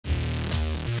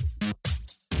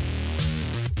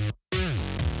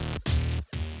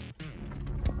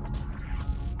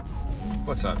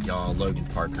What's up, y'all? Logan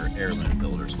Parker, Heirloom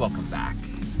Builders. Welcome back.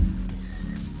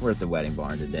 We're at the wedding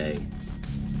barn today,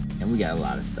 and we got a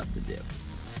lot of stuff to do.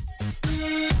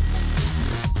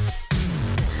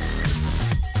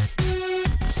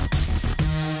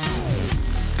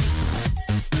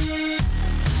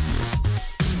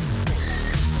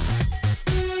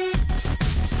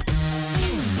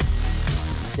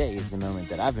 Today is the moment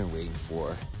that I've been waiting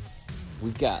for.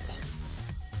 We've got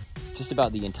just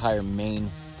about the entire main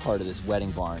part of this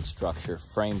wedding barn structure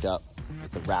framed up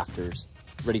with the rafters,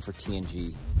 ready for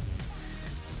TNG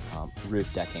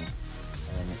roof decking.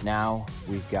 And now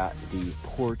we've got the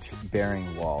porch bearing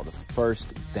wall, the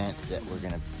first vent that we're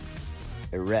gonna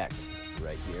erect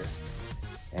right here.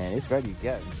 And it's ready to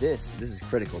go. This is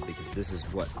critical because this is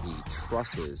what the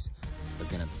trusses are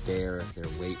gonna bear their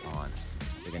weight on.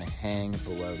 They're gonna hang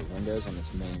below the windows on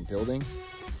this main building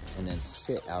and then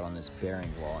sit out on this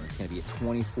bearing wall. And it's gonna be a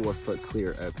 24-foot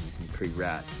clear opening. It's gonna be pretty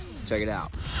rad. Check it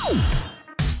out.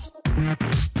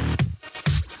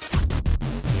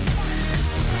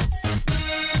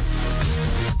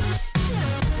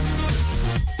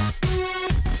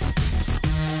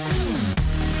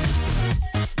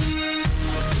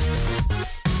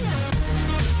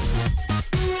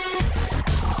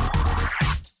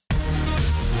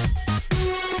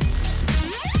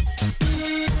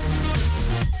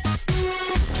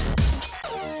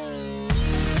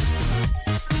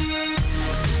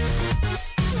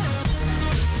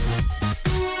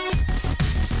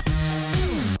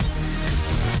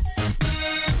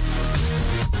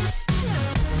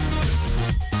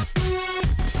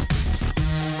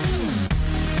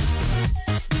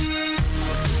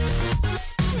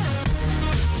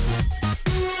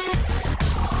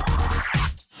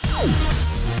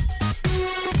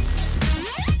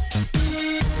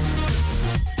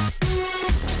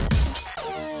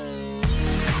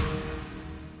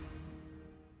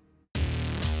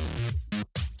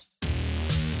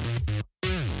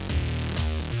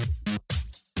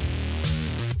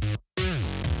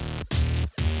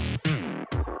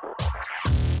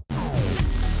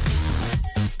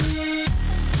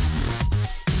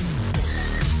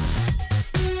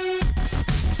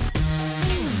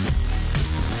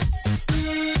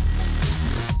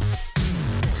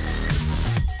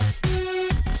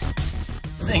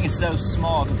 This thing is so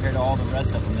small compared to all the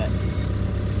rest of them that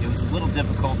it was a little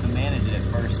difficult to manage it at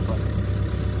first, but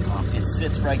it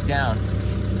sits right down.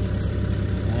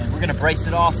 And we're gonna brace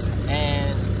it off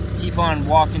and keep on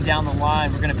walking down the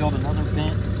line. We're gonna build another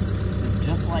vent that's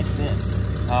just like this.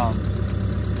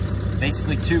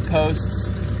 Basically 2 posts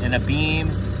and a beam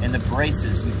and the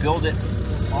braces. We build it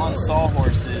on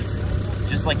sawhorses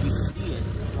just like you see it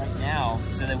right now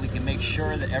so that we can make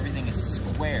sure that everything is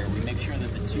square. We make sure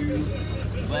that the 2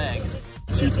 legs,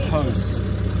 2 posts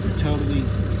are totally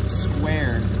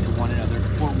squared to one another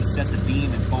before we set the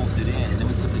beam and bolt it in. And then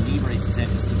we put the knee braces in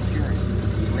to secure it.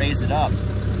 We raise it up, we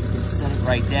can set it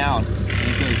right down, and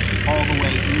it goes all the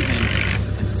way even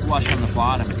and flush on the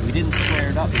bottom. If we didn't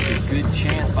square it up, there's a good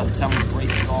chance by the time we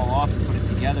brace it all off and put it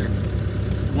together,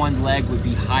 one leg would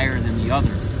be higher than the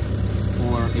other,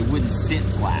 or it wouldn't sit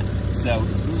flat. So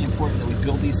it's really important that we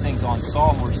build these things on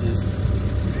sawhorses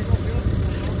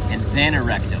and then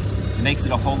erect them. It makes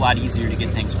it a whole lot easier to get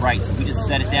things right. So we just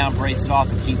set it down, brace it off,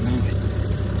 and keep moving.